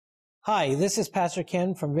Hi, this is Pastor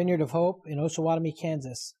Ken from Vineyard of Hope in Osawatomie,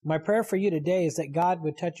 Kansas. My prayer for you today is that God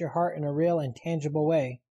would touch your heart in a real and tangible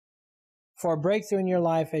way for a breakthrough in your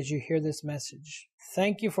life as you hear this message.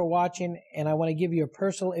 Thank you for watching, and I want to give you a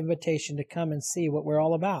personal invitation to come and see what we're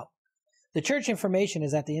all about. The church information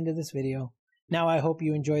is at the end of this video. Now I hope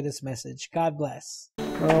you enjoy this message. God bless.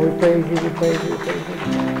 Oh, we praise you, we praise you, we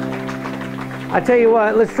praise you. I tell you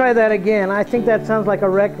what, let's try that again. I think that sounds like a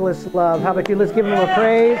reckless love. How about you? Let's give him a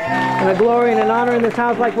praise and a glory and an honor in this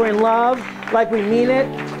house like we're in love, like we mean it.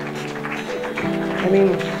 I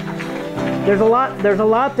mean, there's a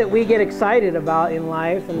lot that we get excited about in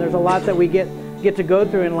life, and there's a lot that we get to go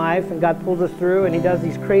through in life, and God pulls us through, and He does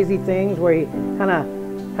these crazy things where He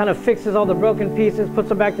kind of fixes all the broken pieces, puts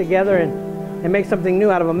them back together, and makes something new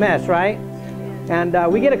out of a mess, right? And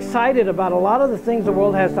we get excited about a lot of the things the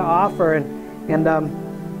world has to offer, and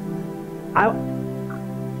I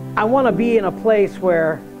want to be in a place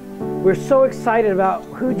where we're so excited about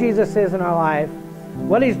who Jesus is in our life,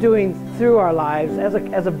 what He's doing through our lives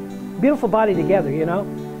as a beautiful body together, you know.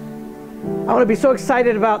 I want to be so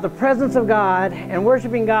excited about the presence of God and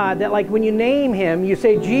worshiping God that, like, when you name Him, you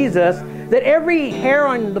say Jesus, that every hair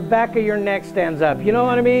on the back of your neck stands up. You know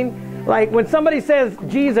what I mean? Like, when somebody says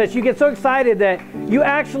Jesus, you get so excited that you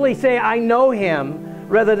actually say, I know Him,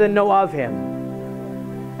 rather than know of Him.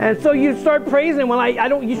 And so you start praising. Well,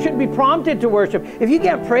 you shouldn't be prompted to worship. If you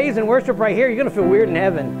get praise and worship right here, you're going to feel weird in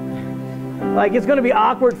heaven. Like, it's going to be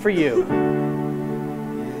awkward for you.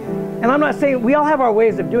 And I'm not saying, we all have our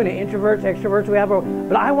ways of doing it. Introverts, extroverts,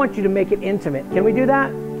 but I want you to make it intimate. Can we do that?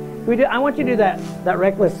 I want you to do that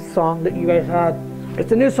Reckless song that you guys had.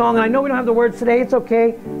 It's a new song, and I know we don't have the words today. It's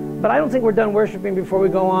okay. But I don't think we're done worshiping before we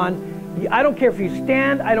go on. I don't care if you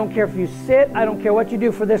stand, I don't care if you sit, I don't care what you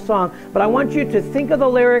do for this song, but I want you to think of the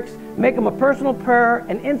lyrics, make them a personal prayer,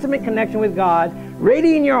 an intimate connection with God,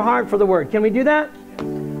 ready in your heart for the Word. Can we do that?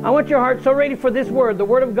 I want your heart so ready for this Word, the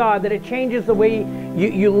Word of God, that it changes the way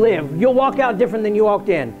you live. You'll walk out different than you walked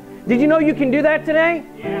in. Did you know you can do that today?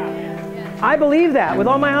 Yeah. I believe that with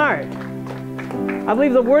all my heart. I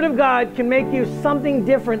believe the Word of God can make you something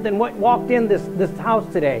different than what walked in this house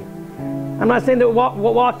today. I'm not saying that what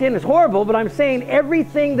walked in is horrible, but I'm saying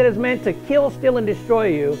everything that is meant to kill, steal, and destroy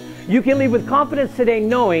you, you can leave with confidence today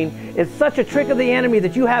knowing it's such a trick of the enemy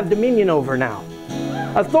that you have dominion over now,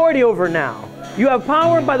 authority over now. You have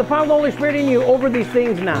power by the power of the Holy Spirit in you over these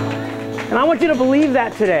things now. And I want you to believe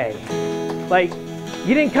that today. Like,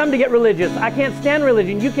 you didn't come to get religious. I can't stand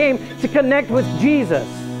religion. You came to connect with Jesus,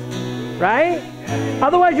 right?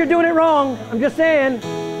 Otherwise, you're doing it wrong. I'm just saying.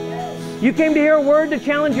 You came to hear a word to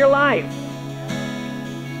challenge your life.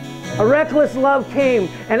 A reckless love came,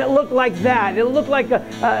 and it looked like that. It looked like it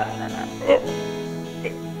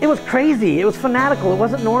was crazy. It was fanatical. It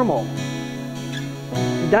wasn't normal.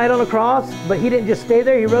 He died on a cross, but He didn't just stay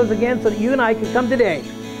there. He rose again so that you and I could come today.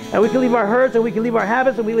 And we can leave our hurts, and we can leave our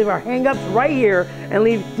habits, and we leave our hang-ups right here and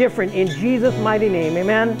leave different in Jesus' mighty name.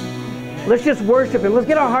 Amen? Let's just worship Him. Let's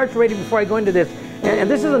get our hearts ready before I go into this. And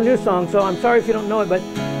this is a new song, so I'm sorry if you don't know it, but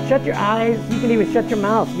shut your eyes. You can even shut your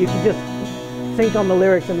mouth. You can just think on the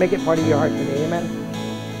lyrics and make it part of your heart today. Amen?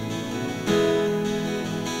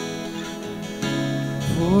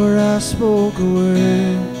 Before I spoke a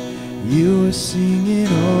word, you were singing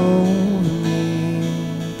over me.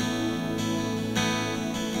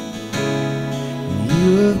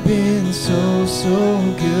 You have been so, so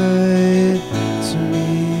good to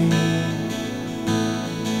me.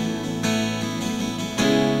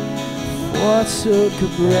 Before I took a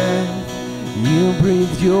breath, you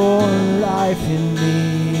breathed your life in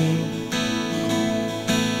me.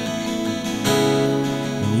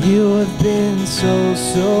 And you have been so,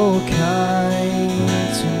 so kind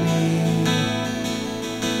to me.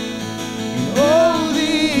 And oh,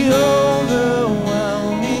 the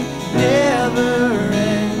overwhelming,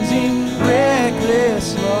 never-ending,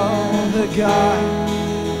 reckless love of God.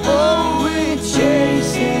 Oh, it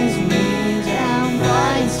chases me down,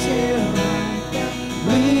 fights till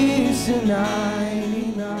leaves to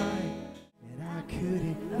 99, and I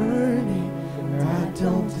couldn't earn it, I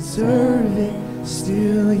don't deserve it,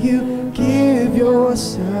 still you give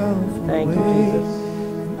yourself away. Thank you, Jesus.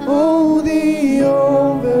 Oh, the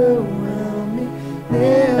overwhelming,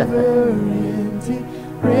 never-ending,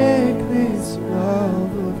 reckless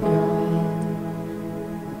love of God.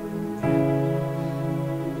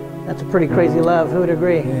 That's a pretty crazy love. Who would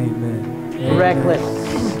agree? Amen. Reckless.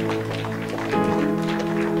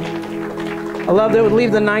 I love that it would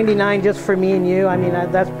leave the 99 just for me and you. I mean,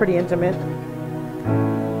 that's pretty intimate.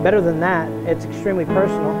 Better than that, it's extremely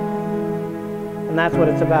personal. And that's what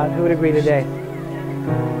it's about. Who would agree today?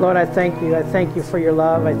 Lord, I thank you. I thank you for your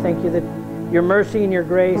love. I thank you that your mercy and your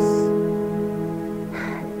grace,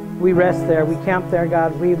 we rest there. We camp there,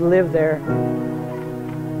 God. We live there.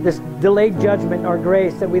 This delayed judgment or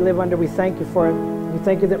grace that we live under, we thank you for it. We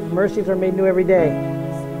thank you that mercies are made new every day.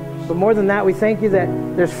 But more than that, we thank you that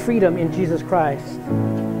there's freedom in Jesus Christ.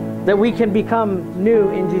 That we can become new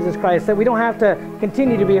in Jesus Christ. That we don't have to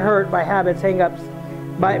continue to be hurt by habits, hang-ups,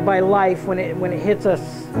 by life when it hits us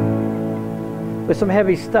with some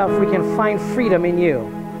heavy stuff. We can find freedom in you.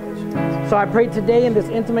 So I pray today in this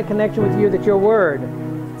intimate connection with you that your word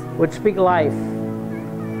would speak life.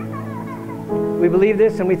 We believe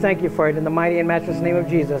this and we thank you for it in the mighty and matchless name of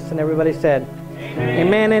Jesus. And everybody said, amen,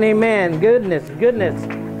 amen and amen. Goodness,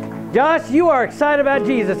 goodness. Josh, you are excited about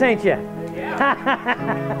Jesus, ain't you?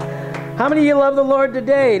 Yeah. How many of you love the Lord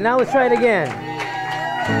today? Now let's try it again.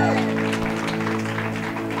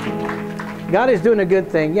 God is doing a good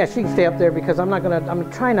thing. Yes, she can stay up there because I'm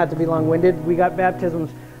trying not to be long-winded. We got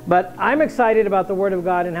baptisms. But I'm excited about the Word of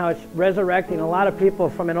God and how it's resurrecting a lot of people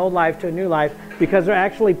from an old life to a new life because they're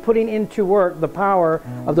actually putting into work the power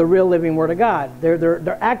of the real living Word of God.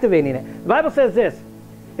 They're activating it. The Bible says this.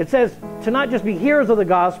 It says to not just be hearers of the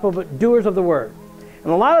gospel, but doers of the Word.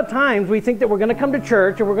 And a lot of times we think that we're going to come to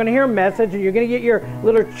church and we're going to hear a message and you're going to get your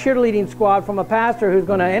little cheerleading squad from a pastor who's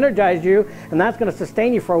going to energize you and that's going to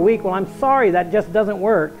sustain you for a week. Well, I'm sorry, that just doesn't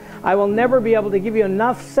work. I will never be able to give you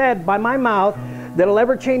enough said by my mouth that'll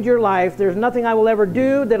ever change your life. There's nothing I will ever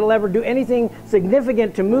do that'll ever do anything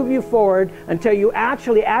significant to move you forward until you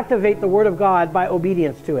actually activate the Word of God by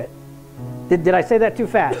obedience to it. Did I say that too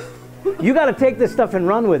fast? You got to take this stuff and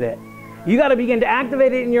run with it. You got to begin to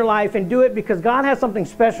activate it in your life and do it because God has something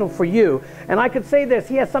special for you. And I could say this,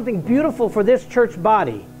 He has something beautiful for this church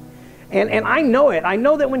body. And I know it. I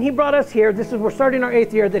know that when He brought us here, we're starting our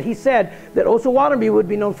 8th year, that He said that Osawatomie would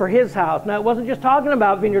be known for His house. Now, it wasn't just talking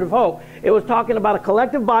about Vineyard of Hope. It was talking about a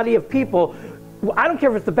collective body of people. I don't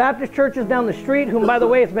care if it's the Baptist churches down the street, whom, by the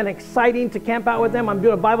way, it's been exciting to camp out with them. I'm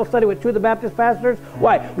doing a Bible study with 2 of the Baptist pastors.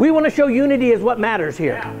 Why? We want to show unity is what matters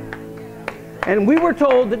here. Yeah. And we were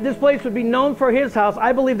told that this place would be known for His house.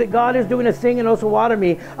 I believe that God is doing a thing in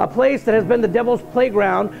Osawatomie, a place that has been the devil's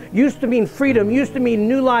playground, used to mean freedom, used to mean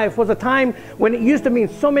new life, was a time when it used to mean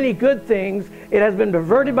so many good things. It has been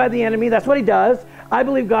perverted by the enemy. That's what he does. I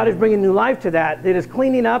believe God is bringing new life to that. It is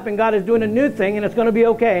cleaning up and God is doing a new thing and it's going to be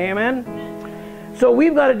okay. Amen? So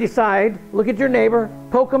we've got to decide, look at your neighbor,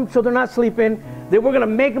 poke them so they're not sleeping, that we're going to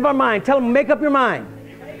make up our mind. Tell them, make up your mind.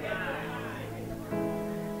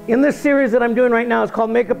 In this series that I'm doing right now, it's called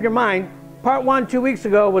Make Up Your Mind. Part 1 2 weeks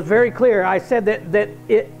ago was very clear. I said that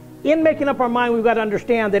in making up our mind, we've got to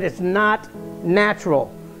understand that it's not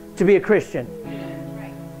natural to be a Christian.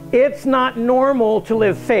 It's not normal to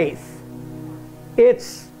live faith.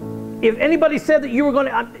 If anybody said that you were going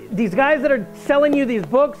to, these guys that are selling you these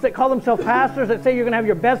books that call themselves pastors that say you're going to have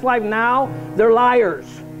your best life now, they're liars.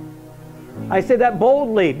 I say that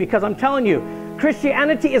boldly because I'm telling you,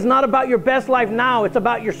 Christianity is not about your best life now. It's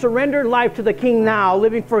about your surrendered life to the King now,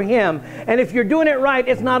 living for Him. And if you're doing it right,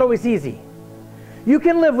 it's not always easy. You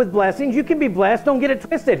can live with blessings. You can be blessed. Don't get it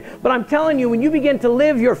twisted. But I'm telling you, when you begin to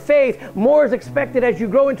live your faith, more is expected as you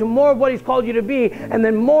grow into more of what He's called you to be. And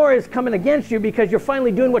then more is coming against you because you're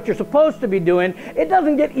finally doing what you're supposed to be doing. It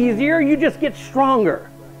doesn't get easier. You just get stronger.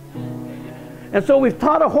 And so we've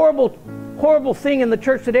taught a horrible thing in the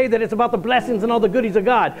church today that it's about the blessings and all the goodies of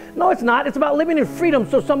God. No, it's not. It's about living in freedom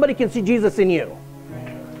so somebody can see Jesus in you.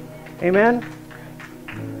 Amen?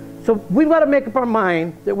 So we've got to make up our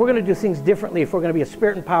mind that we're going to do things differently if we're going to be a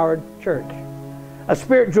Spirit-empowered church. A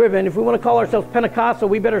Spirit-driven. If we want to call ourselves Pentecostal,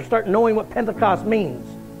 we better start knowing what Pentecost means.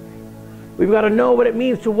 We've got to know what it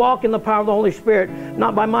means to walk in the power of the Holy Spirit.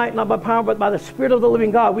 Not by might, not by power, but by the Spirit of the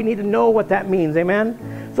living God. We need to know what that means.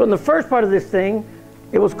 Amen? So in the first part of this thing,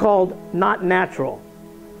 it was called Not Natural.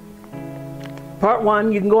 Part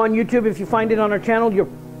 1, you can go on YouTube if you find it on our channel. You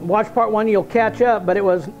watch part 1, you'll catch up. But it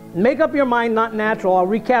was Make Up Your Mind, Not Natural. I'll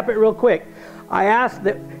recap it real quick. I asked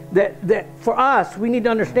that for us, we need to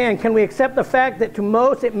understand, can we accept the fact that to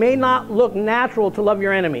most it may not look natural to love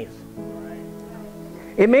your enemies?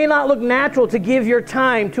 It may not look natural to give your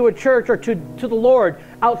time to a church or to the Lord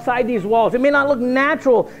outside these walls. It may not look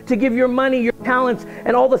natural to give your money, your talents,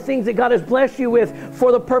 and all the things that God has blessed you with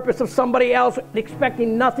for the purpose of somebody else,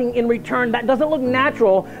 expecting nothing in return. That doesn't look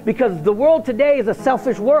natural because the world today is a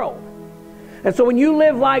selfish world. And so when you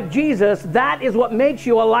live like Jesus, that is what makes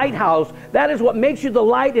you a lighthouse. That is what makes you the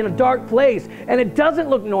light in a dark place. And it doesn't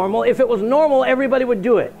look normal. If it was normal, everybody would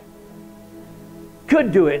do it.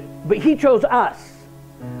 Could do it. But He chose us.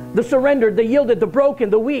 The surrendered, the yielded, the broken,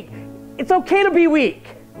 the weak. It's okay to be weak.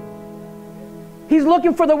 He's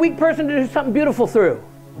looking for the weak person to do something beautiful through.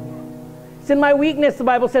 It's in my weakness, the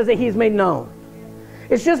Bible says, that He's made known.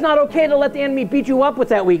 It's just not okay to let the enemy beat you up with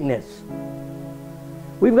that weakness.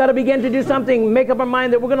 We've got to begin to do something, make up our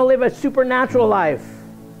mind that we're going to live a supernatural life.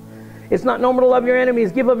 It's not normal to love your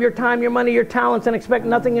enemies, give of your time, your money, your talents, and expect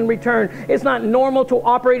nothing in return. It's not normal to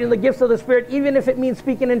operate in the gifts of the Spirit, even if it means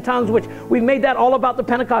speaking in tongues, which we've made that all about the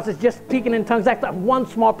Pentecost. It's just speaking in tongues. That's one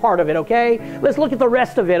small part of it, okay? Let's look at the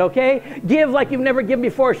rest of it, okay? Give like you've never given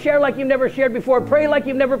before. Share like you've never shared before. Pray like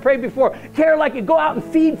you've never prayed before. Care like you go out and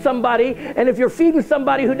feed somebody. And if you're feeding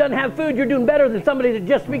somebody who doesn't have food, you're doing better than somebody that's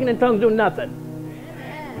just speaking in tongues doing nothing.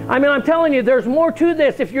 I mean, I'm telling you, there's more to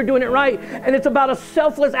this if you're doing it right. And it's about a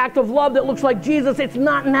selfless act of love that looks like Jesus. It's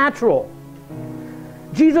not natural.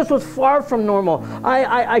 Jesus was far from normal.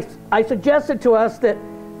 I suggested to us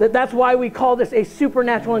that's why we call this a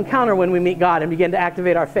supernatural encounter when we meet God and begin to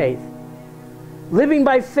activate our faith. Living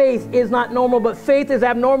by faith is not normal, but faith is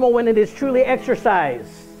abnormal when it is truly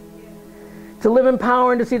exercised. To live in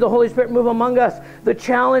power and to see the Holy Spirit move among us. The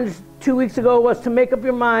challenge 2 weeks ago was to make up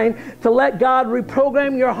your mind to let God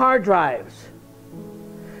reprogram your hard drives,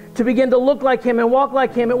 to begin to look like Him and walk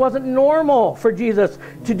like Him. It wasn't normal for Jesus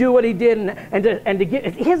to do what He did and to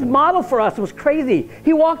get His model for us was crazy.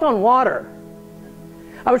 He walked on water.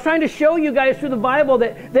 I was trying to show you guys through the Bible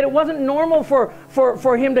that it wasn't normal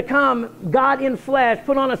for Him to come, God in flesh,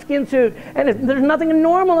 put on a skin suit. And there's nothing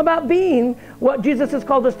normal about being what Jesus has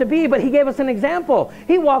called us to be, but He gave us an example.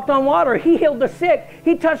 He walked on water. He healed the sick.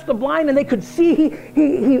 He touched the blind and they could see.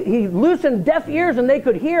 He loosened deaf ears and they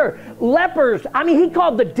could hear. Lepers, I mean, He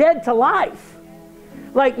called the dead to life.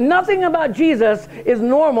 Like, nothing about Jesus is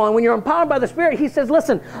normal. And when you're empowered by the Spirit, He says,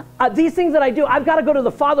 listen, these things that I do, I've got to go to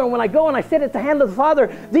the Father. And when I go and I sit at the hand of the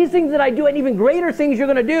Father, these things that I do and even greater things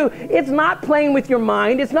you're going to do, it's not playing with your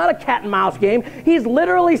mind. It's not a cat and mouse game. He's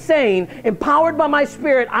literally saying, empowered by my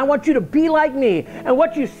Spirit, I want you to be like me. And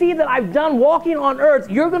what you see that I've done walking on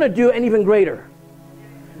earth, you're going to do and even greater.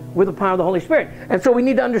 With the power of the Holy Spirit. And so we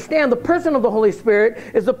need to understand the person of the Holy Spirit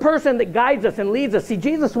is the person that guides us and leads us. See,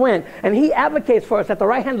 Jesus went and He advocates for us at the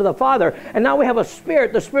right hand of the Father. And now we have a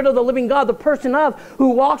Spirit, the Spirit of the living God, the person of who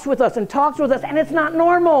walks with us and talks with us. And it's not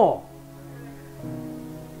normal.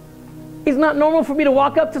 It's not normal for me to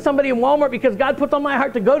walk up to somebody in Walmart because God puts on my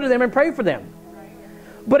heart to go to them and pray for them.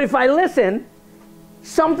 But if I listen,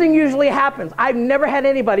 something usually happens. I've never had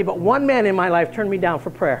anybody but one man in my life turn me down for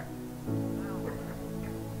prayer.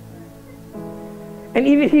 And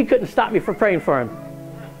even he couldn't stop me from praying for him.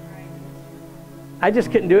 I just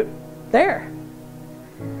couldn't do it there.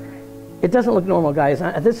 It doesn't look normal, guys.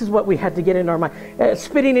 This is what we had to get in our mind.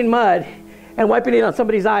 Spitting in mud and wiping it on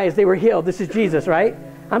somebody's eyes, they were healed. This is Jesus, right?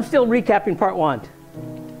 I'm still recapping part 1.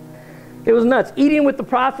 It was nuts. Eating with the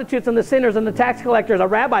prostitutes and the sinners and the tax collectors. A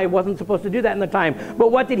rabbi wasn't supposed to do that in the time.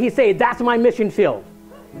 But what did He say? That's my mission field.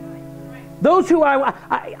 Those who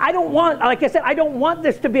I don't want, like I said, I don't want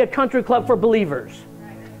this to be a country club for believers.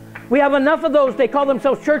 We have enough of those. They call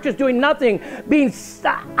themselves churches doing nothing.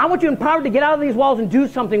 I want you empowered to get out of these walls and do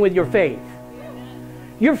something with your faith.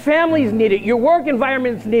 Your families need it. Your work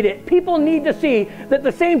environments need it. People need to see that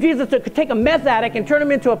the same Jesus that could take a meth addict and turn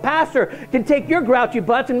him into a pastor can take your grouchy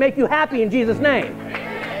butts and make you happy in Jesus' name.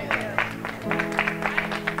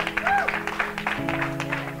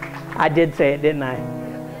 I did say it, didn't I?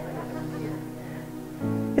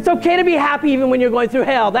 It's okay to be happy even when you're going through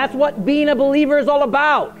hell. That's what being a believer is all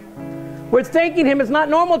about. We're thanking Him. It's not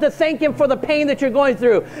normal to thank Him for the pain that you're going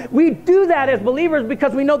through. We do that as believers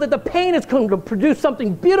because we know that the pain is going to produce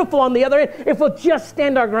something beautiful on the other end if we'll just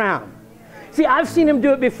stand our ground. See, I've seen Him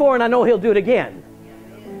do it before and I know He'll do it again.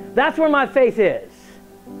 That's where my faith is.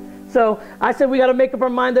 So I said we got to make up our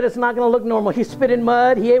mind that it's not going to look normal. He spit in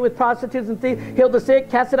mud. He ate with prostitutes and thieves, healed the sick,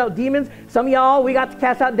 casted out demons. Some of y'all, we got to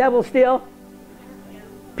cast out devils still.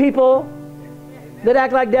 People that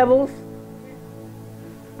act like devils.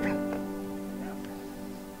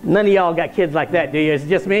 None of y'all got kids like that, do you? It's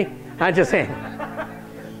just me? I'm just saying.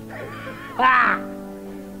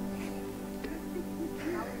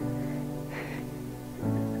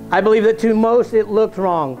 I believe that to most it looked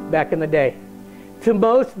wrong back in the day. To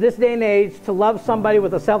most, this day and age, to love somebody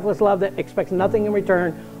with a selfless love that expects nothing in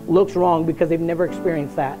return looks wrong because they've never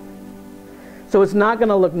experienced that. So it's not going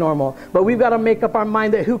to look normal. But we've got to make up our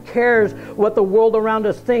mind that who cares what the world around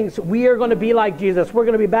us thinks. We are going to be like Jesus. We're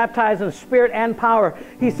going to be baptized in spirit and power.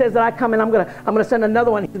 He says that I come and I'm going to send another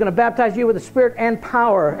one. He's going to baptize you with the spirit and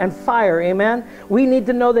power and fire. Amen? We need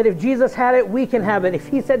to know that if Jesus had it, we can have it. If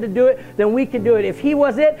He said to do it, then we can do it. If He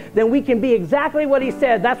was it, then we can be exactly what He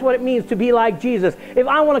said. That's what it means to be like Jesus. If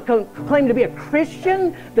I want to claim to be a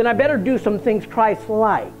Christian, then I better do some things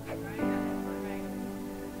Christ-like.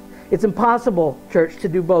 It's impossible, church, to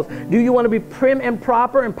do both. Do you want to be prim and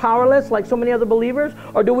proper and powerless like so many other believers?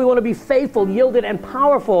 Or do we want to be faithful, yielded, and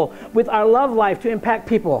powerful with our love life to impact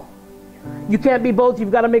people? You can't be both.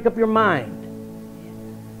 You've got to make up your mind.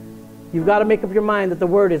 You've got to make up your mind that the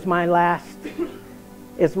word is my last.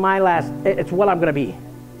 It's my last. It's what I'm going to be.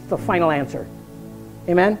 It's the final answer.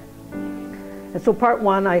 Amen? And so part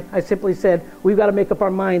one, I simply said, we've got to make up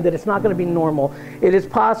our mind that it's not going to be normal. It is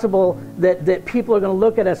possible that people are going to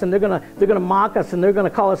look at us and they're going to mock us and they're going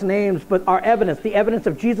to call us names, but our evidence, the evidence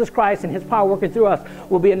of Jesus Christ and his power working through us,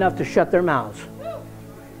 will be enough to shut their mouths.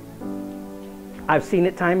 I've seen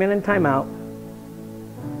it time in and time out.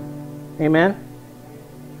 Amen?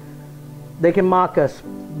 They can mock us,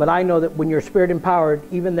 but I know that when you're spirit empowered,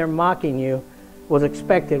 even their mocking you was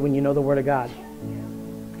expected when you know the Word of God.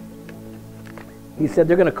 He said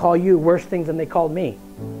they're going to call you worse things than they called me.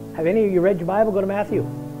 Have any of you read your Bible? Go to Matthew.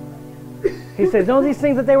 He says, know these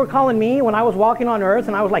things that they were calling me when I was walking on earth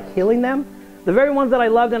and I was like healing them? The very ones that I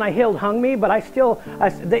loved and I healed hung me, but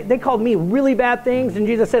they called me really bad things. And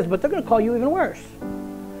Jesus says, but they're going to call you even worse.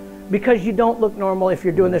 Because you don't look normal if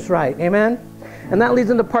you're doing this right. Amen? And that leads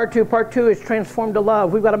into part two. Part two is transformed to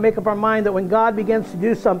love. We've got to make up our mind that when God begins to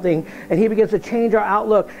do something and he begins to change our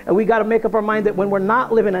outlook, and we've got to make up our mind that when we're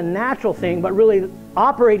not living a natural thing, but really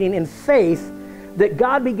operating in faith, that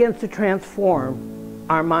God begins to transform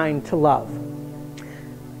our mind to love.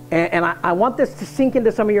 And I want this to sink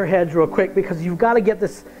into some of your heads real quick, because you've got to get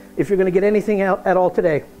this if you're going to get anything out at all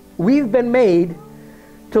today. We've been made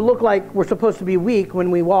to look like we're supposed to be weak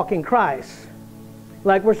when we walk in Christ.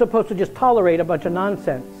 Like we're supposed to just tolerate a bunch of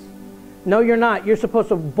nonsense. No, you're not. You're supposed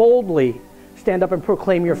to boldly stand up and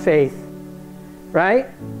proclaim your faith. Right?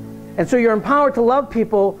 And so you're empowered to love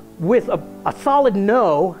people with a solid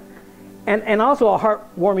no and also a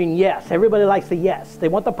heartwarming yes. Everybody likes the yes. They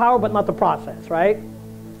want the power but not the process, right?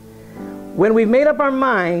 When we've made up our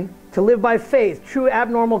mind to live by faith, true,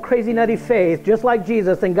 abnormal, crazy, nutty faith, just like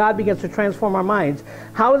Jesus, then God begins to transform our minds.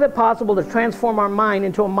 How is it possible to transform our mind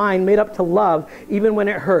into a mind made up to love even when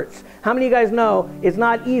it hurts? How many of you guys know it's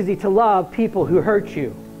not easy to love people who hurt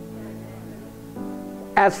you?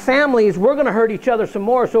 As families, we're going to hurt each other some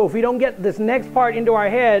more, so if we don't get this next part into our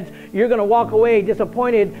heads, you're going to walk away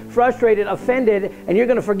disappointed, frustrated, offended, and you're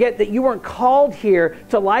going to forget that you weren't called here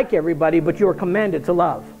to like everybody, but you were commanded to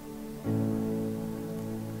love.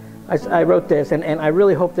 I wrote this, and I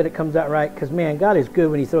really hope that it comes out right, because, man, God is good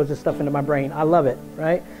when he throws this stuff into my brain. I love it,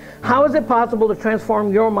 right? How is it possible to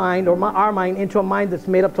transform your mind or our mind into a mind that's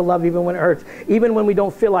made up to love even when it hurts, even when we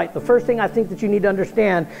don't feel like? The first thing I think that you need to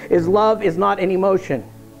understand is love is not an emotion.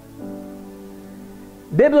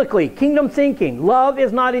 Biblically, kingdom thinking, love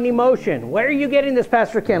is not an emotion. Where are you getting this,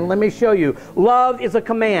 Pastor Ken? Let me show you. Love is a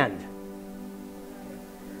command.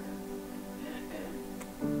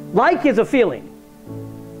 Like is a feeling.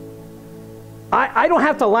 I don't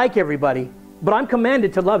have to like everybody, but I'm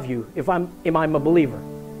commanded to love you if I'm a believer.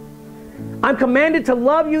 I'm commanded to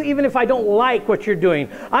love you even if I don't like what you're doing.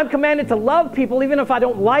 I'm commanded to love people even if I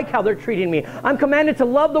don't like how they're treating me. I'm commanded to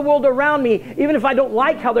love the world around me even if I don't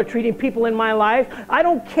like how they're treating people in my life. I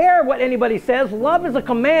don't care what anybody says. Love is a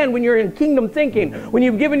command when you're in kingdom thinking. When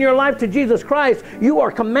you've given your life to Jesus Christ, you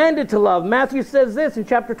are commanded to love. Matthew says this in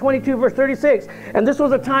chapter 22, verse 36. And this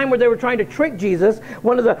was a time where they were trying to trick Jesus.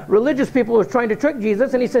 One of the religious people was trying to trick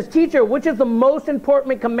Jesus. And he says, "Teacher, which is the most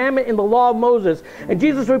important commandment in the law of Moses?" And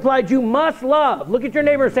Jesus replied, "You must love." Look at your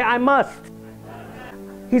neighbor and say, "I must."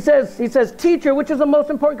 He says, "Teacher, which is the most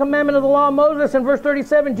important commandment of the law of Moses?" In verse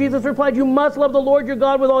 37, Jesus replied, "You must love the Lord your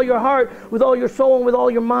God with all your heart, with all your soul, and with all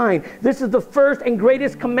your mind. This is the first and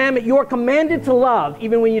greatest commandment. You are commanded to love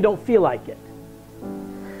even when you don't feel like it."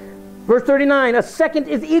 Verse 39, a second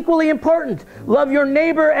is equally important. Love your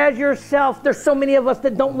neighbor as yourself. There's so many of us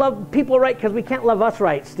that don't love people right because we can't love us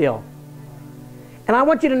right still. And I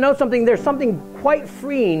want you to know something. There's something quite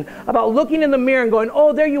freeing about looking in the mirror and going,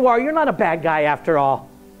 "Oh, there you are. You're not a bad guy after all."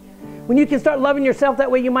 When you can start loving yourself that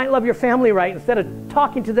way, you might love your family right. Instead of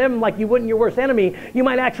talking to them like you wouldn't your worst enemy, you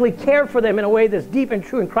might actually care for them in a way that's deep and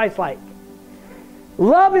true and Christ-like.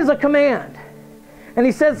 Love is a command. And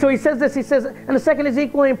he says, and the second is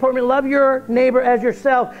equally important. Love your neighbor as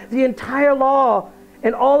yourself. The entire law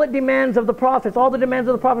and all it demands of the prophets, all the demands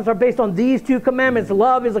of the prophets are based on these two commandments.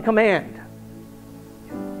 Love is a command.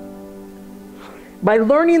 By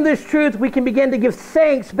learning this truth, we can begin to give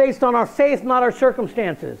thanks based on our faith, not our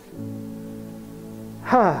circumstances.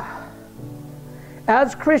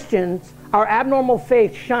 As Christians, our abnormal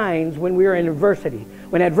faith shines when we are in adversity.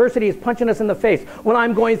 When adversity is punching us in the face. When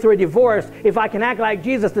I'm going through a divorce, if I can act like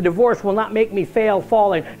Jesus, the divorce will not make me fail,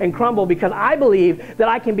 fall, and crumble, because I believe that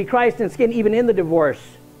I can be Christ and skin even in the divorce.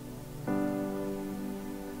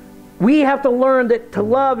 We have to learn that to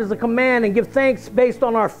love is a command and give thanks based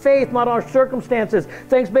on our faith, not our circumstances.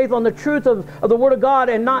 Thanks based on the truth of the Word of God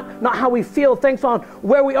and not how we feel. Thanks on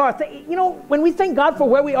where we are. You know, when we thank God for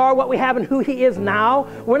where we are, what we have, and who He is now,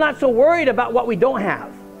 we're not so worried about what we don't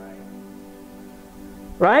have.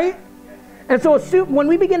 Right? And so when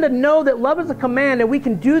we begin to know that love is a command and we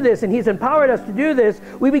can do this and He's empowered us to do this,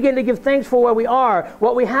 we begin to give thanks for where we are,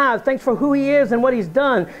 what we have, thanks for who He is and what He's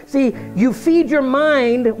done. See, you feed your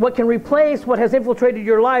mind what can replace what has infiltrated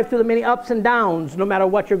your life through the many ups and downs, no matter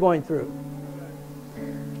what you're going through.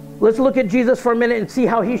 Let's look at Jesus for a minute and see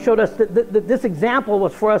how He showed us that this example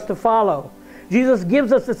was for us to follow. Jesus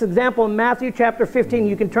gives us this example in Matthew chapter 15.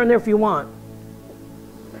 You can turn there if you want.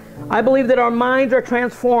 I believe that our minds are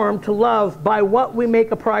transformed to love by what we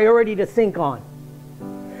make a priority to think on.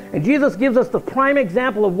 And Jesus gives us the prime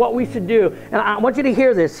example of what we should do. And I want you to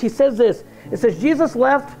hear this. He says this. It says, Jesus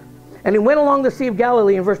left and He went along the Sea of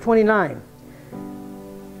Galilee in verse 29.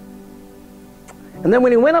 And then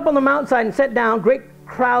when He went up on the mountainside and sat down, great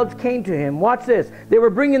crowds came to Him. Watch this. They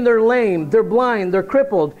were bringing their lame, their blind, their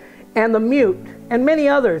crippled, and the mute, and many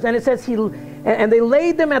others. And it says and they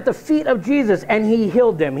laid them at the feet of Jesus, and He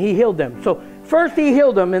healed them. He healed them. So first He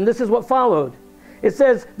healed them, and this is what followed. It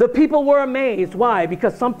says the people were amazed. Why?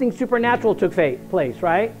 Because something supernatural took place,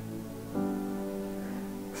 right?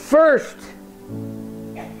 First,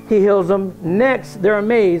 He heals them. Next, they're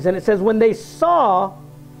amazed. And it says when they saw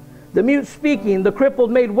the mute speaking, the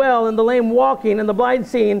crippled made well, and the lame walking, and the blind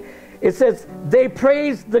seeing, it says they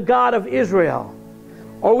praised the God of Israel.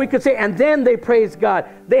 Or we could say, and then they praised God.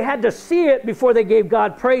 They had to see it before they gave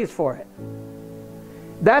God praise for it.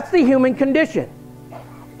 That's the human condition.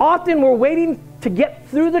 Often we're waiting to get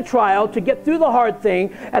through the trial, to get through the hard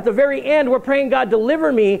thing. At the very end, we're praying, God,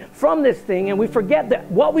 deliver me from this thing. And we forget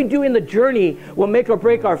that what we do in the journey will make or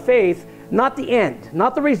break our faith, not the end,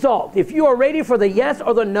 not the result. If you are ready for the yes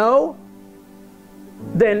or the no,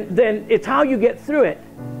 then it's how you get through it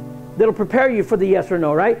that'll prepare you for the yes or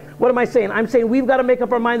no, right? What am I saying? I'm saying we've got to make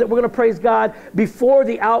up our mind that we're going to praise God before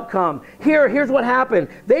the outcome. Here's what happened.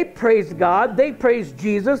 They praised God. They praised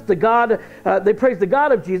Jesus, they praised the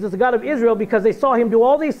God of Jesus, the God of Israel, because they saw Him do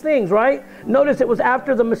all these things, right? Notice it was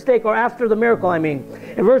after the mistake, or after the miracle, I mean.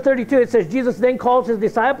 In verse 32, it says, Jesus then calls His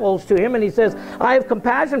disciples to Him, and He says, I have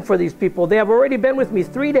compassion for these people. They have already been with me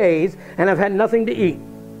 3 days and have had nothing to eat.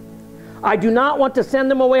 I do not want to send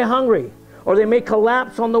them away hungry, or they may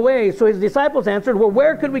collapse on the way. So His disciples answered, well,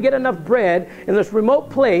 where could we get enough bread in this remote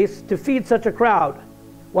place to feed such a crowd?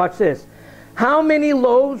 Watch this. How many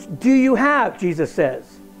loaves do you have? Jesus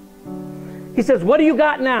says. He says, what do you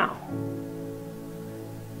got now?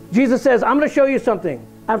 Jesus says, I'm going to show you something.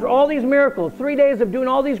 After all these miracles, 3 days of doing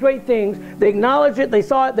all these great things, they acknowledged it, they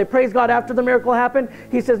saw it, they praised God after the miracle happened.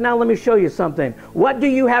 He says, now let me show you something. What do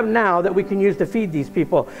you have now that we can use to feed these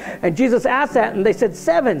people? And Jesus asked that, and they said,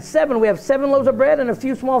 seven. We have 7 loaves of bread and a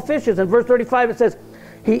few small fishes. In verse 35 it says,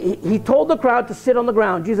 he told the crowd to sit on the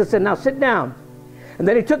ground. Jesus said, now sit down. And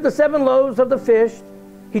then He took the 7 loaves of the fish.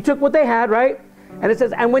 He took what they had, right? And it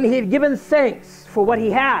says, and when He had given thanks for what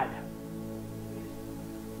He had,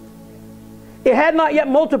 it had not yet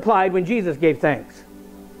multiplied when Jesus gave thanks.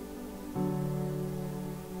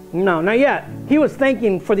 No, not yet. He was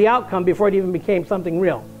thanking for the outcome before it even became something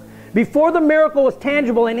real. Before the miracle was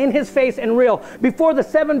tangible and in His face and real, before the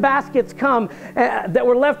 7 baskets come that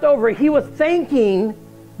were left over, He was thanking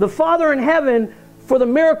the Father in heaven for the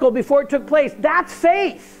miracle before it took place. That's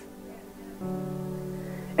faith.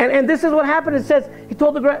 And this is what happened. It says, He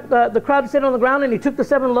told the crowd to sit on the ground, and He took the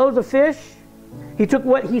 7 loaves of fish. He took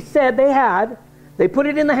what He said they had, they put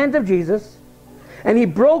it in the hands of Jesus, and He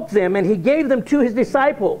broke them and He gave them to His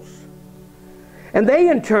disciples. And they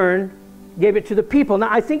in turn gave it to the people. Now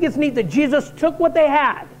I think it's neat that Jesus took what they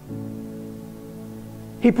had.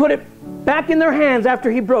 He put it back in their hands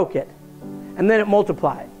after He broke it, and then it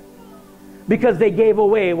multiplied. Because they gave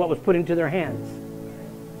away what was put into their hands.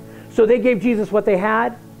 So they gave Jesus what they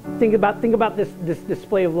had. Think about this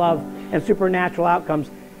display of love and supernatural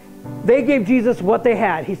outcomes. They gave Jesus what they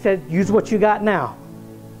had. He said, use what you got now.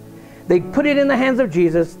 They put it in the hands of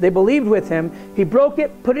Jesus. They believed with Him. He broke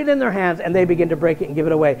it, put it in their hands, and they began to break it and give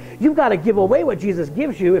it away. You've got to give away what Jesus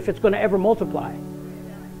gives you if it's going to ever multiply.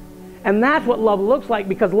 And that's what love looks like,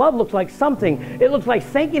 because love looks like something. It looks like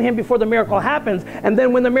thanking Him before the miracle happens, and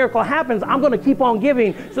then when the miracle happens, I'm going to keep on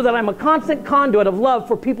giving so that I'm a constant conduit of love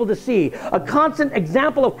for people to see, a constant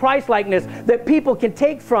example of Christ-likeness that people can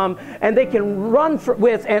take from and they can run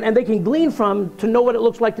with and they can glean from to know what it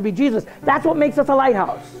looks like to be Jesus. That's what makes us a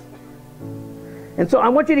lighthouse. And so I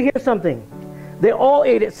want you to hear something. They all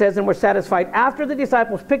ate, it says, and were satisfied. After the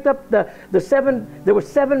disciples picked up the 7, there were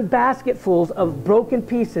 7 basketfuls of broken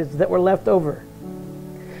pieces that were left over.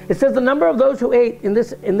 It says the number of those who ate, in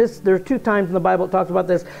this, there are 2 times in the Bible it talks about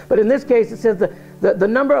this, but in this case it says the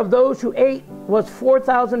number of those who ate was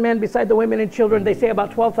 4,000 men beside the women and children. They say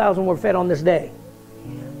about 12,000 were fed on this day,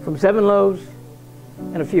 from 7 loaves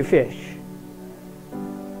and a few fish.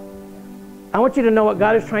 I want you to know what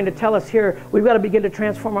God is trying to tell us here. We've got to begin to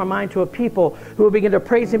transform our mind to a people who will begin to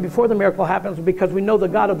praise Him before the miracle happens, because we know the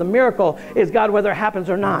God of the miracle is God whether it happens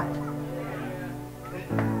or not.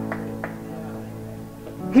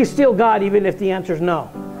 He's still God even if the answer is no.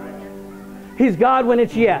 He's God when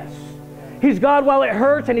it's yes. He's God while it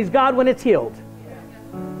hurts, and He's God when it's healed.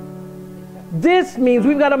 This means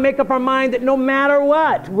we've got to make up our mind that no matter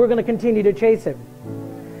what, we're going to continue to chase Him.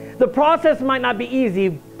 The process might not be easy,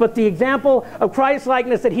 but the example of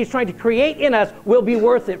Christ-likeness that He's trying to create in us will be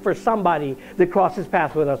worth it for somebody that crosses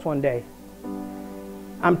paths with us one day.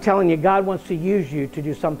 I'm telling you, God wants to use you to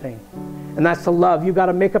do something. And that's to love. You've got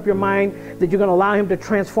to make up your mind that you're going to allow Him to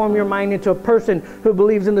transform your mind into a person who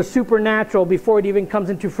believes in the supernatural before it even comes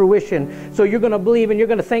into fruition. So you're going to believe and you're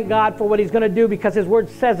going to thank God for what He's going to do because His Word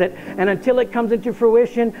says it. And until it comes into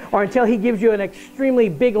fruition, or until He gives you an extremely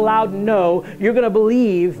big, loud no, you're going to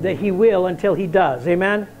believe that He will until He does.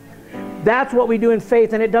 Amen? That's what we do in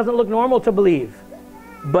faith, and it doesn't look normal to believe.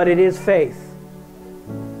 But it is faith.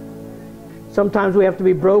 Sometimes we have to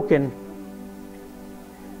be broken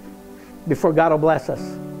before God will bless us.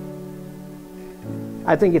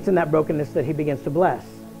 I think it's in that brokenness that He begins to bless.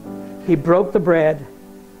 He broke the bread.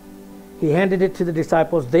 He handed it to the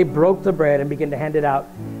disciples. They broke the bread and began to hand it out,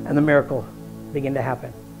 and the miracle began to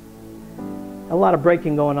happen. A lot of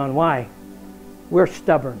breaking going on. Why? We're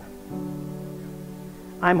stubborn.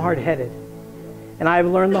 I'm hard-headed. And I've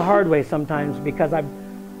learned the hard way sometimes because I've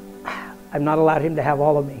not allowed Him to have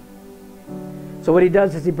all of me. So what He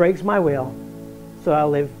does is He breaks my will so I'll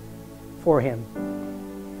live for Him.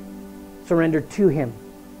 Surrender to Him.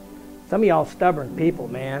 Some of y'all stubborn people,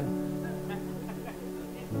 man.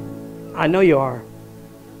 I know you are.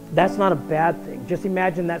 That's not a bad thing. Just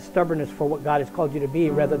imagine that stubbornness for what God has called you to be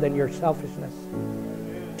rather than your selfishness.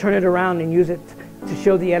 Turn it around and use it to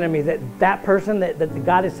show the enemy that that person that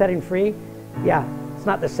God is setting free, yeah, it's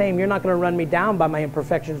not the same. You're not going to run me down by my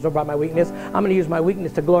imperfections or by my weakness. I'm going to use my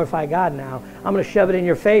weakness to glorify God now. I'm going to shove it in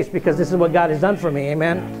your face because this is what God has done for me.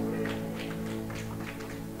 Amen?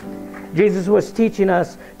 Jesus was teaching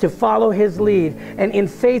us to follow His lead and in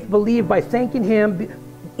faith believe by thanking Him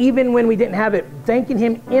even when we didn't have it, thanking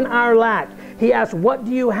Him in our lack. He asked, what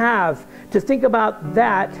do you have? To think about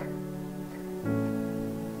that.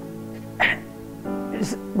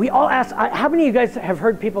 We all ask, how many of you guys have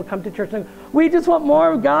heard people come to church and go, we just want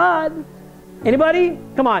more of God? Anybody?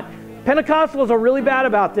 Come on. Pentecostals are really bad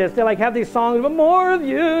about this. They like have these songs, but more of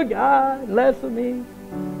you, God, less of me.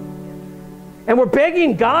 And we're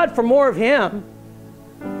begging God for more of Him.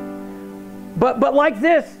 But like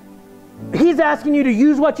this, He's asking you to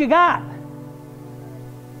use what you got.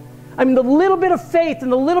 I mean, the little bit of faith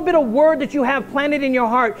and the little bit of word that you have planted in your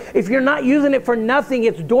heart, if you're not using it for nothing,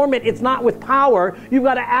 it's dormant, it's not with power. You've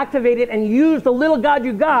got to activate it and use the little God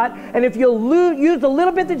you got. And if you'll use the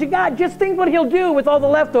little bit that you got, just think what He'll do with all the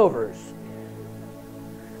leftovers.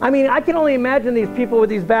 I mean, I can only imagine these people with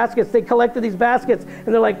these baskets. They collected these baskets and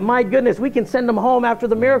they're like, my goodness, we can send them home after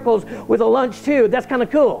the miracles with a lunch too. That's kind of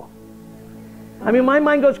cool. I mean, my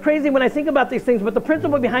mind goes crazy when I think about these things, but the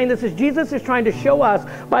principle behind this is Jesus is trying to show us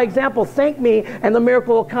by example, thank me and the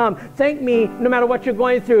miracle will come. Thank me no matter what you're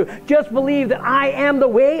going through. Just believe that I am the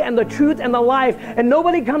way and the truth and the life, and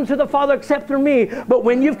nobody comes to the Father except through me. But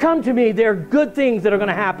when you've come to me, there are good things that are going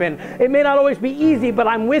to happen. It may not always be easy, but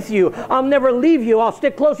I'm with you. I'll never leave you. I'll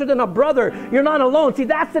stick closer than a brother. You're not alone. See,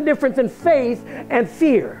 that's the difference in faith and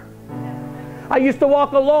fear. I used to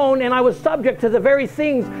walk alone, and I was subject to the very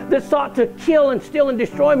things that sought to kill and steal and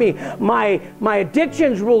destroy me. My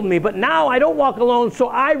addictions ruled me, but now I don't walk alone, so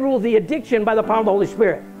I rule the addiction by the power of the Holy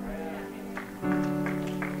Spirit.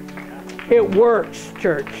 It works,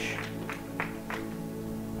 church.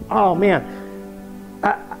 Oh, man.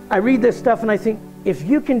 I read this stuff, and I think, if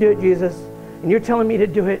you can do it, Jesus, and you're telling me to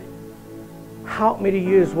do it, help me to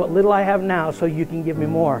use what little I have now so you can give me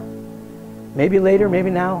more. Maybe later, maybe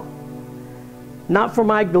now. Not for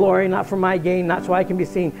my glory, not for my gain, not so I can be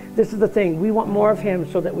seen. This is the thing. We want more of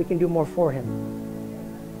Him so that we can do more for Him.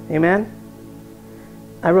 Amen?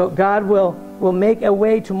 I wrote, God will make a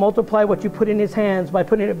way to multiply what you put in His hands by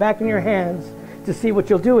putting it back in your hands to see what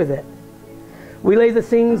you'll do with it. We lay the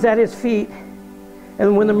things at His feet,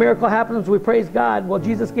 and when the miracle happens, we praise God. Well,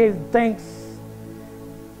 Jesus gave thanks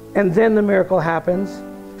and then the miracle happens.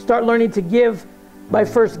 Start learning to give by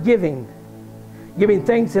first giving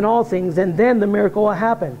thanks in all things, and then the miracle will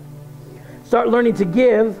happen. Start learning to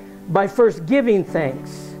give by first giving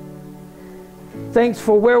thanks. Thanks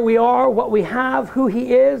for where we are, what we have, who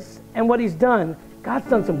He is, and what He's done. God's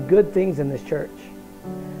done some good things in this church.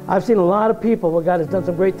 I've seen a lot of people where God has done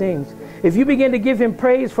some great things. If you begin to give Him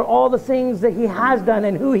praise for all the things that He has done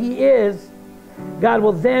and who He is, God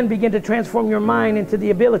will then begin to transform your mind into the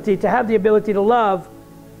ability to have the ability to love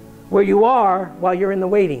where you are while you're in the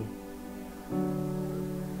waiting.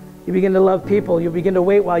 You begin to love people. You begin to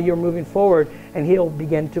wait while you're moving forward, and He'll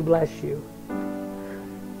begin to bless you.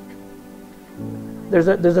 There's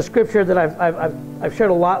a scripture that I've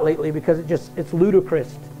shared a lot lately because it's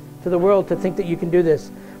ludicrous to the world to think that you can do this.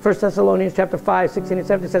 1 Thessalonians chapter 5, 16 and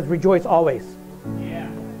 17 says, rejoice always. Yeah.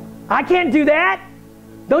 I can't do that.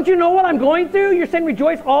 Don't you know what I'm going through? You're saying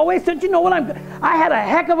rejoice always? Don't you know what I had a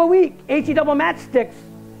heck of a week. HE double matchsticks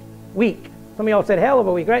week. Some of y'all said hell of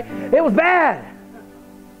a week, right? It was bad.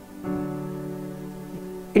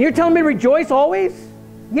 And you're telling me to rejoice always?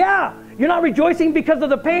 Yeah. You're not rejoicing because of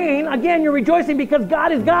the pain. Again, you're rejoicing because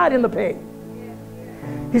God is God in the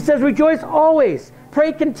pain. He says rejoice always.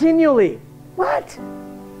 Pray continually. What?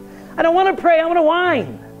 I don't want to pray. I want to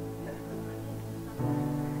whine.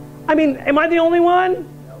 I mean, am I the only one?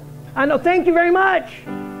 I know. Thank you very much.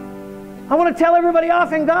 I want to tell everybody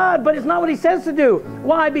off in God, but it's not what He says to do.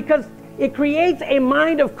 Why? Because it creates a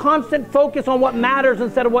mind of constant focus on what matters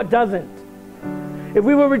instead of what doesn't. If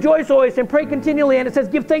we will rejoice always and pray continually, and it says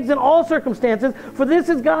give thanks in all circumstances, for this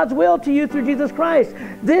is God's will to you through Jesus Christ.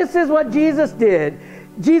 This is what Jesus did.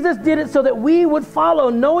 Jesus did it so that we would follow,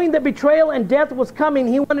 knowing that betrayal and death was coming.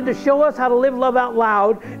 He wanted to show us how to live love out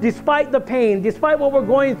loud, despite the pain, despite what we're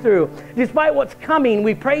going through, despite what's coming.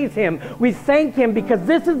 We praise Him. We thank Him because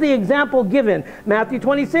this is the example given. Matthew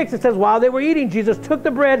 26, it says, while they were eating, Jesus took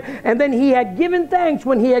the bread, and then He had given thanks.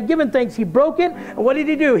 When He had given thanks, He broke it. And what did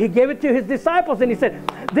He do? He gave it to His disciples, and He said,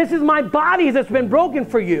 this is my body that's been broken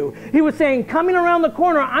for you. He was saying, coming around the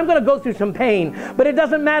corner, I'm going to go through some pain, but it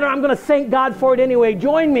doesn't matter. I'm going to thank God for it anyway.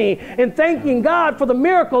 Join me in thanking God for the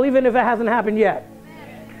miracle, even if it hasn't happened yet.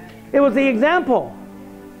 It was the example.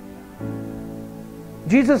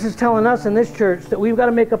 Jesus is telling us in this church that we've got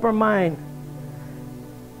to make up our mind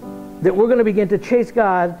that we're going to begin to chase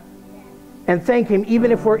God and thank Him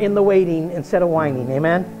even if we're in the waiting instead of whining.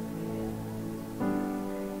 Amen?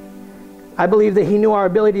 I believe that He knew our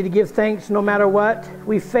ability to give thanks no matter what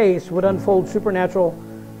we face would unfold supernatural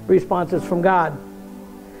responses from God.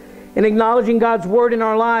 In acknowledging God's Word in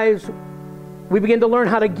our lives, we begin to learn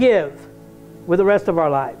how to give with the rest of our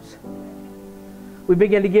lives. We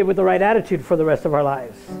begin to give with the right attitude for the rest of our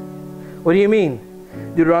lives. What do you mean?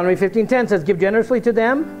 Deuteronomy 15:10 says, give generously to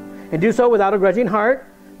them and do so without a grudging heart.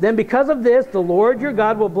 Then because of this, the Lord your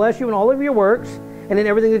God will bless you in all of your works and in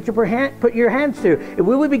everything that you put your hands to. If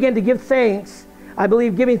we would begin to give thanks, I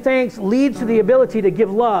believe giving thanks leads to the ability to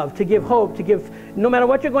give love, to give hope, to give, no matter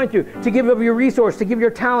what you're going through, to give of your resource, to give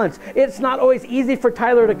your talents. It's not always easy for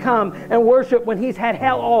Tyler to come and worship when he's had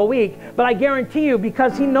hell all week, but I guarantee you,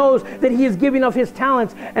 because he knows that he is giving of his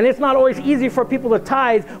talents, and it's not always easy for people to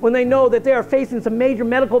tithe when they know that they are facing some major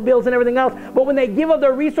medical bills and everything else, but when they give of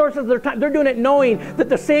their resources, they're doing it knowing that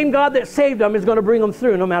the same God that saved them is going to bring them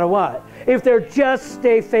through no matter what. If they're just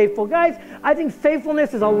stay faithful. Guys, I think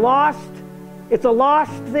faithfulness is it's a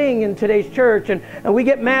lost thing in today's church, and we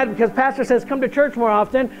get mad because pastor says come to church more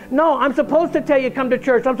often. No, I'm supposed to tell you come to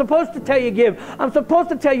church. I'm supposed to tell you give. I'm supposed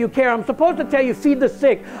to tell you care. I'm supposed to tell you feed the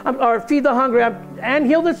sick or feed the hungry and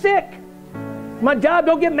heal the sick. My job.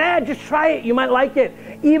 Don't get mad. Just try it. You might like it,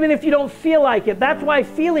 even if you don't feel like it. That's why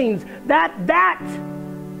feelings, that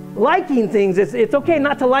liking things, it's okay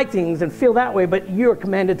not to like things and feel that way, but you're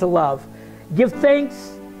commanded to love. Give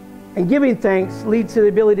thanks. And giving thanks leads to the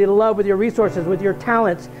ability to love with your resources, with your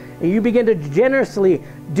talents. And you begin to generously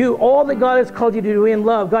do all that God has called you to do in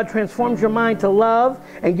love. God transforms your mind to love,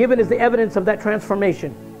 and giving is the evidence of that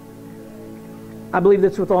transformation. I believe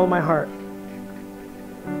this with all my heart.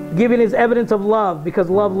 Giving is evidence of love because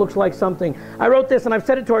love looks like something. I wrote this, and I've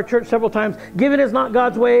said it to our church several times. Giving is not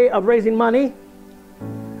God's way of raising money.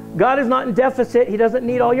 God is not in deficit. He doesn't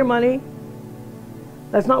need all your money.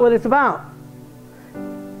 That's not what it's about.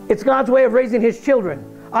 It's God's way of raising His children.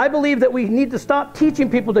 I believe that we need to stop teaching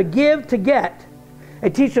people to give to get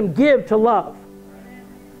and teach them give to love.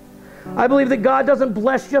 I believe that God doesn't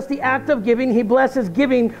bless just the act of giving. He blesses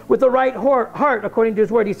giving with the right heart according to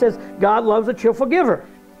His Word. He says God loves a cheerful giver.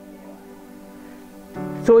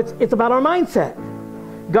 So it's about our mindset.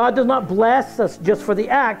 God does not bless us just for the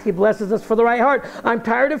act. He blesses us for the right heart. I'm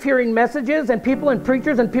tired of hearing messages and people and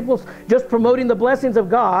preachers and people just promoting the blessings of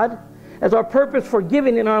God as our purpose for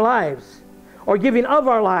giving in our lives, or giving of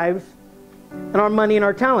our lives and our money and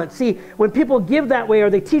our talent. See, when people give that way, or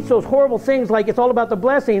they teach those horrible things like it's all about the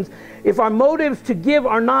blessings, if our motives to give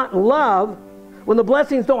are not love, when the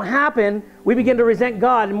blessings don't happen, we begin to resent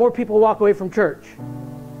God and more people walk away from church.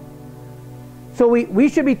 So we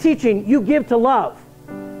should be teaching, you give to love.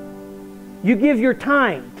 You give your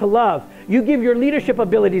time to love. You give your leadership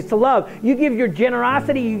abilities to love. You give your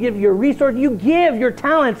generosity. You give your resource. You give your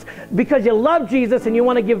talents because you love Jesus and you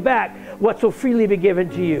want to give back what so freely be given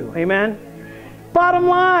to you. Amen? Bottom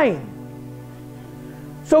line.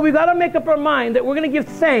 So we've got to make up our mind that we're going to give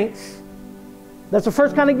thanks. That's the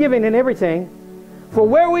first kind of giving in everything. For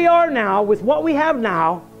where we are now, with what we have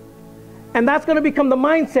now. And that's going to become the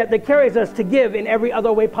mindset that carries us to give in every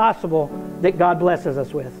other way possible that God blesses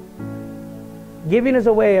us with. Giving is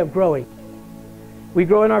a way of growing. We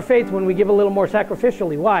grow in our faith when we give a little more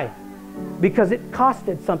sacrificially. Why? Because it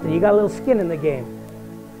costed something. You got a little skin in the game.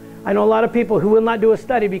 I know a lot of people who will not do a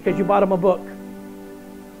study because you bought them a book.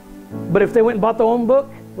 But if they went and bought their own book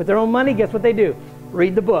with their own money, guess what they do?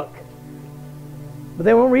 Read the book. But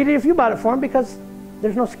they won't read it if you bought it for them because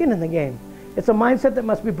there's no skin in the game. It's a mindset that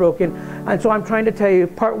must be broken. And so I'm trying to tell you,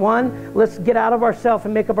 part one, let's get out of ourselves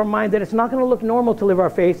and make up our mind that it's not going to look normal to live our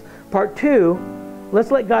faith. Part two,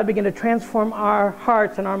 let's let God begin to transform our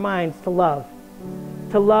hearts and our minds to love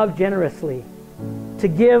generously, to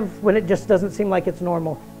give when it just doesn't seem like it's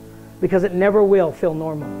normal, because it never will feel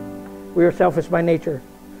normal. We are selfish by nature.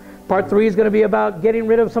 Part three is going to be about getting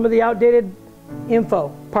rid of some of the outdated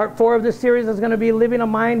info. Part 4 of this series is going to be living a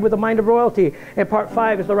mind with a mind of royalty. And part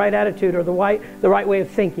 5 is the right attitude, or the right way of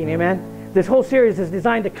thinking. Amen? This whole series is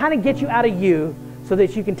designed to kind of get you out of you so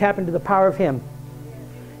that you can tap into the power of Him.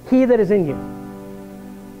 He that is in you.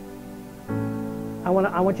 I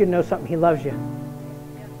want you to know something. He loves you.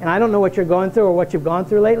 And I don't know what you're going through or what you've gone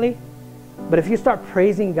through lately, but if you start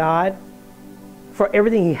praising God for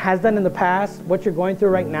everything He has done in the past, what you're going through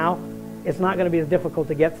right now, it's not going to be as difficult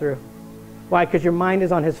to get through. Why? Because your mind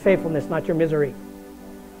is on His faithfulness, not your misery.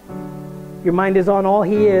 Your mind is on all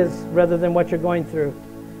He is rather than what you're going through.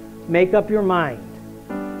 Make up your mind.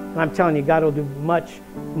 And I'm telling you, God will do much,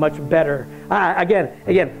 much better.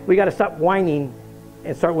 Again, we got to stop whining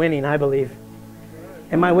and start winning, I believe.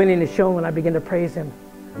 And my winning is shown when I begin to praise Him.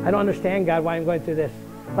 I don't understand, God, why I'm going through this.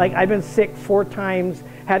 Like, I've been sick 4 times,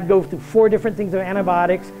 had to go through 4 different things of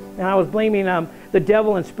antibiotics, and I was blaming the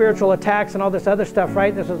devil and spiritual attacks and all this other stuff,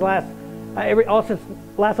 right? This was since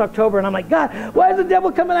last October, and I'm like, God, why is the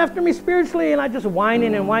devil coming after me spiritually? And I just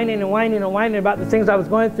whining about the things I was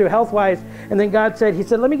going through health-wise. And then God said, He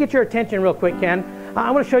said, let me get your attention real quick, Ken.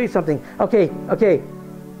 I want to show you something. Okay.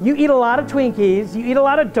 You eat a lot of Twinkies, you eat a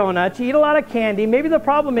lot of donuts, you eat a lot of candy. Maybe the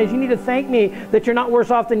problem is you need to thank me that you're not worse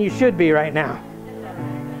off than you should be right now.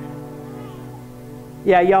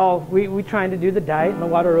 Yeah, y'all, we trying to do the diet and the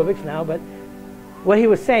water aerobics now, but what he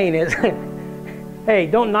was saying is, hey,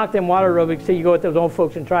 don't knock them water aerobics till you go with those old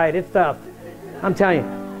folks and try it. It's tough. I'm telling you.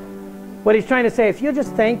 What he's trying to say, if you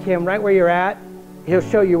just thank Him right where you're at, He'll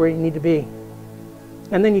show you where you need to be.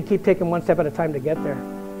 And then you keep taking one step at a time to get there.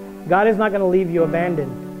 God is not going to leave you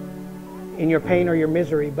abandoned in your pain or your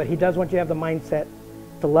misery, but He does want you to have the mindset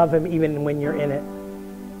to love Him even when you're in it.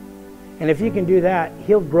 And if you can do that,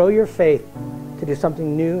 He'll grow your faith to do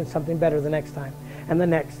something new and something better the next time. And the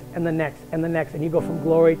next, and the next, and the next. And you go from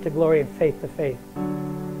glory to glory and faith to faith.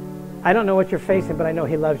 I don't know what you're facing, but I know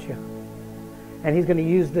He loves you. And He's going to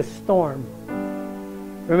use this storm.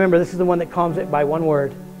 Remember, this is the one that calms it by one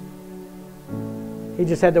word. He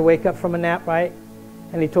just had to wake up from a nap, right?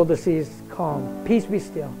 And He told the seas, calm. Peace, be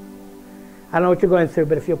still. I don't know what you're going through,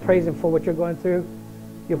 but if you'll praise Him for what you're going through,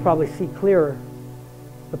 you'll probably see clearer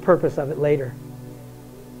the purpose of it later.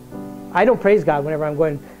 I don't praise God whenever I'm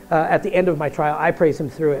going at the end of my trial. I praise Him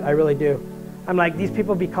through it. I really do. I'm like, these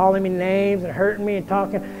people be calling me names and hurting me and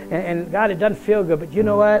talking. And God, it doesn't feel good. But you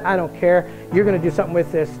know what? I don't care. You're going to do something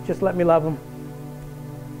with this. Just let me love them.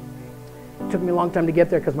 It took me a long time to get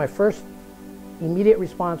there because my first immediate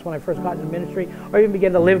response when I first got into ministry or even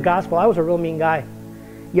began to live gospel, I was a real mean guy.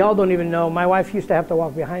 Y'all don't even know. My wife used to have to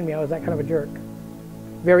walk behind me. I was that kind of a jerk.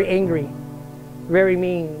 Very angry. Very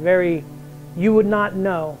mean. You would not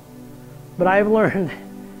know. But I've learned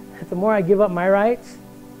that the more I give up my rights,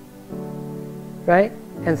 right,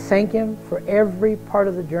 and thank Him for every part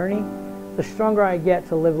of the journey, the stronger I get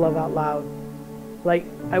to live love out loud. Like,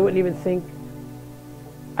 I wouldn't even think,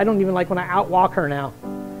 I don't even like when I outwalk her now.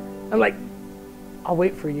 I'm like, I'll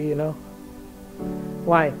wait for you, you know.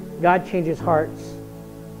 Why? God changes hearts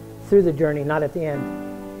through the journey, not at the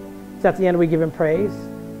end. So at the end we give him praise,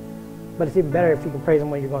 but it's even better if you can praise him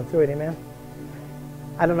when you're going through it, amen?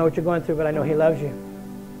 I don't know what you're going through, but I know he loves you.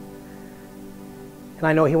 And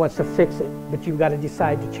I know he wants to fix it, but you've got to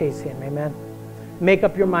decide to chase him, amen? Make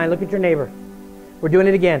up your mind. Look at your neighbor. We're doing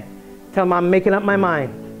it again. Tell him, I'm making up my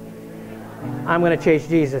mind. I'm going to chase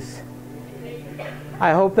Jesus.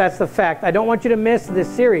 I hope that's the fact. I don't want you to miss this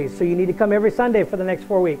series, so you need to come every Sunday for the next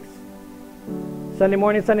 4 weeks. Sunday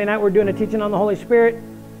morning, Sunday night, we're doing a teaching on the Holy Spirit.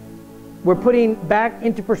 We're putting back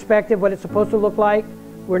into perspective what it's supposed to look like.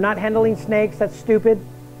 We're not handling snakes. That's stupid.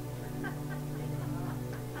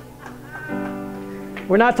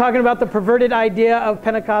 We're not talking about the perverted idea of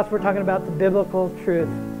Pentecost. We're talking about the biblical truth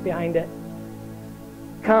behind it.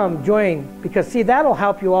 Come, join, because see, that'll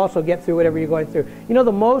help you also get through whatever you're going through. You know,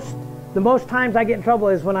 the most times I get in trouble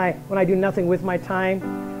is when I do nothing with my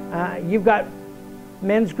time. You've got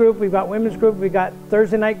men's group, we've got women's group, we've got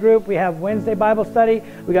Thursday night group, we have Wednesday Bible study,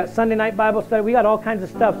 we got Sunday night Bible study, we got all kinds of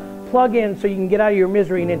stuff. Plug in so you can get out of your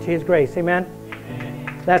misery and into his grace. Amen?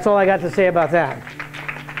 That's all I got to say about that.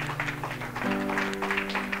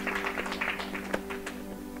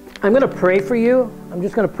 I'm going to pray for you. I'm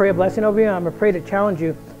just going to pray a blessing over you. I'm going to pray to challenge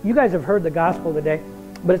you. You guys have heard the gospel today,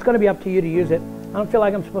 but it's going to be up to you to use it. I don't feel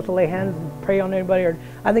like I'm supposed to lay hands and pray on anybody.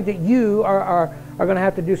 I think that you are going to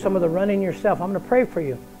have to do some of the running yourself. I'm going to pray for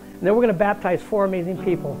you. And then we're going to baptize 4 amazing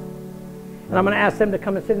people. And I'm going to ask them to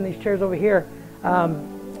come and sit in these chairs over here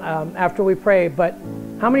after we pray. But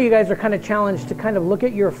how many of you guys are kind of challenged to kind of look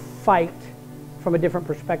at your fight from a different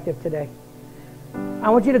perspective today?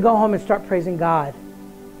 I want you to go home and start praising God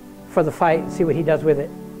for the fight and see what he does with it.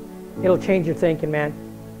 It'll change your thinking, man.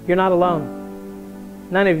 You're not alone.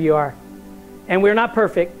 None of you are. And we're not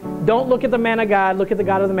perfect. Don't look at the man of God. Look at the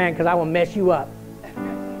God of the man, because I will mess you up.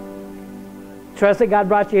 Trust that God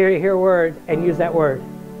brought you here to hear a word and use that word.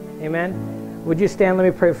 Amen? Would you stand? Let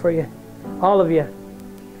me pray for you. All of you.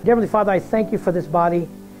 Dear Heavenly Father, I thank you for this body.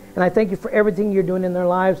 And I thank you for everything you're doing in their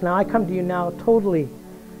lives. Now I come to you now totally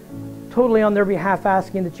on their behalf,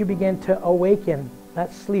 asking that you begin to awaken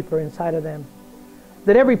that sleeper inside of them.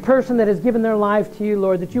 That every person that has given their life to you,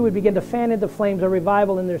 Lord, that you would begin to fan into flames a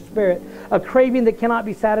revival in their spirit, a craving that cannot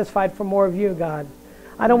be satisfied for more of you, God.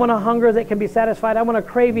 I don't want a hunger that can be satisfied. I want a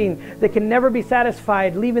craving that can never be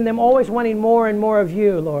satisfied, leaving them always wanting more and more of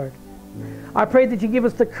you, Lord. I pray that you give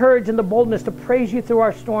us the courage and the boldness to praise you through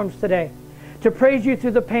our storms today, to praise you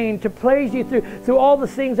through the pain, to praise you through all the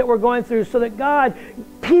things that we're going through, so that, God,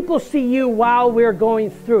 people see you while we're going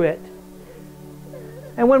through it.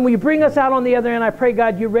 And when we bring us out on the other end, I pray,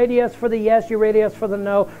 God, you ready us for the yes, you ready us for the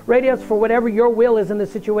no, ready us for whatever your will is in the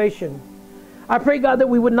situation. I pray, God, that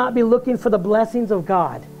we would not be looking for the blessings of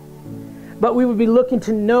God, but we would be looking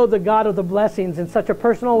to know the God of the blessings in such a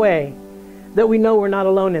personal way that we know we're not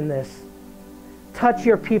alone in this. Touch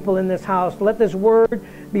your people in this house. Let this word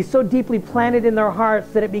be so deeply planted in their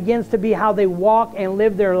hearts that it begins to be how they walk and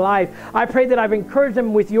live their life. I pray that I've encouraged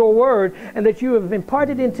them with your word, and that you have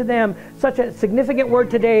imparted into them such a significant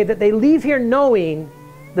word today that they leave here knowing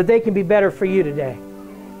that they can be better for you today.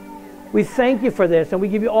 We thank you for this, and we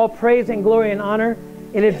give you all praise and glory and honor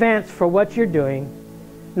in advance for what you're doing.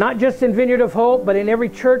 Not just in Vineyard of Hope, but in every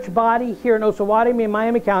church body here in Osawatomie and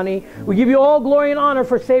Miami County. We give you all glory and honor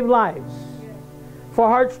for saved lives, for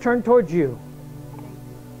hearts turned towards you.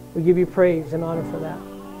 We give you praise and honor for that.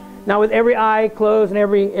 Now, with every eye closed and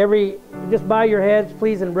every just bow your heads,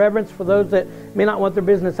 please, in reverence for those that may not want their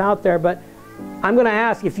business out there. But I'm going to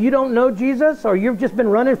ask, if you don't know Jesus, or you've just been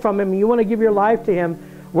running from him and you want to give your life to him,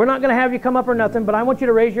 we're not going to have you come up or nothing, but I want you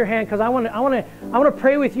to raise your hand, because I want to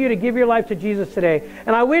pray with you to give your life to Jesus today.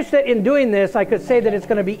 And I wish that in doing this, I could say that it's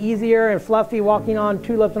going to be easier and fluffy, walking on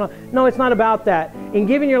tulips and all. No, it's not about that. In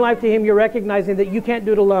giving your life to him, you're recognizing that you can't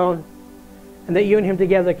do it alone, and that you and him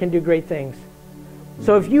together can do great things.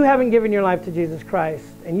 So if you haven't given your life to Jesus Christ,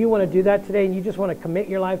 and you want to do that today, and you just want to commit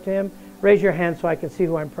your life to him, raise your hand so I can see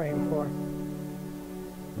who I'm praying for.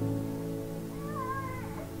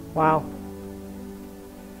 Wow.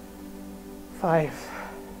 5.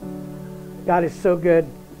 God is so good.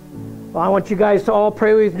 Well, I want you guys to all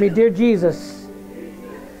pray with me. Dear Jesus,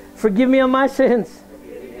 forgive me of my sins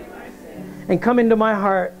and come into my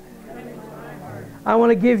heart. I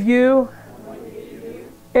want to give you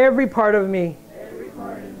every part of me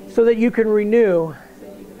so that you can renew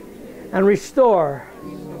and restore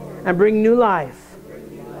and bring new life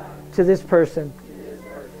to this person.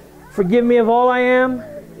 Forgive me of all I am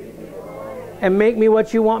and make me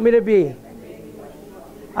what you want me to be.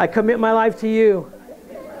 I commit my life to you,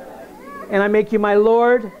 and I make you my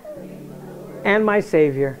Lord and my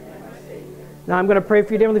Savior. Now I'm going to pray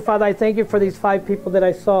for you, dear Heavenly Father. I thank you for these 5 people that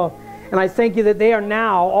I saw. And I thank you that they are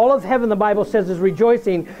now, all of heaven, the Bible says, is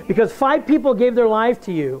rejoicing because 5 people gave their life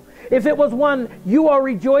to you. If it was one, you are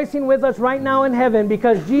rejoicing with us right now in heaven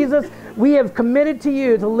because, Jesus, we have committed to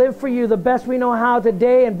you to live for you the best we know how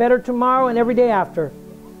today and better tomorrow and every day after.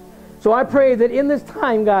 So I pray that in this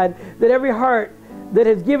time, God, that every heart that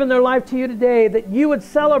has given their life to you today, that you would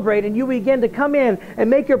celebrate and you begin to come in and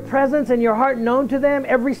make your presence and your heart known to them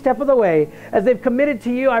every step of the way. As they've committed to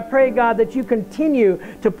you, I pray, God, that you continue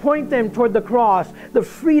to point them toward the cross. The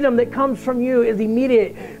freedom that comes from you is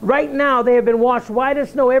immediate. Right now, they have been washed white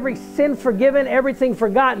as snow, every sin forgiven, everything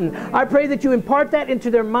forgotten. I pray that you impart that into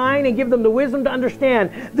their mind and give them the wisdom to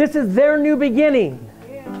understand this is their new beginning.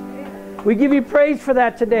 We give you praise for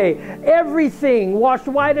that today. Everything washed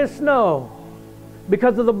white as snow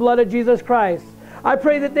because of the blood of Jesus Christ. I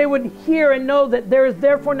pray that they would hear and know that there is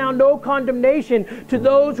therefore now no condemnation to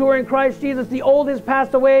those who are in Christ Jesus. The old has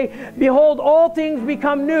passed away. Behold, all things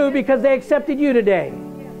become new because they accepted you today.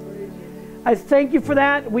 I thank you for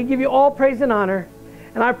that. We give you all praise and honor.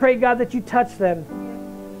 And I pray, God, that you touch them.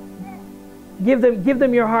 Give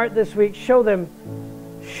them your heart this week. Show them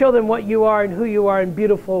what you are and who you are in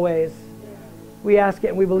beautiful ways. We ask it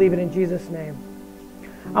and we believe it in Jesus' name.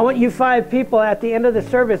 I want you 5 people at the end of the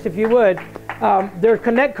service, if you would. There are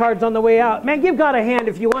connect cards on the way out. Man, give God a hand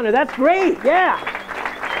if you want to. That's great. Yeah.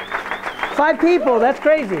 5 people. That's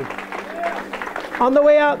crazy. On the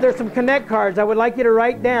way out, there's some connect cards. I would like you to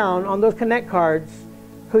write down on those connect cards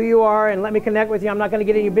who you are and let me connect with you. I'm not going to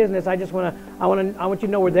get in your business. I want you to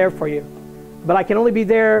know we're there for you. But I can only be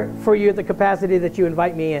there for you at the capacity that you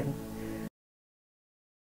invite me in.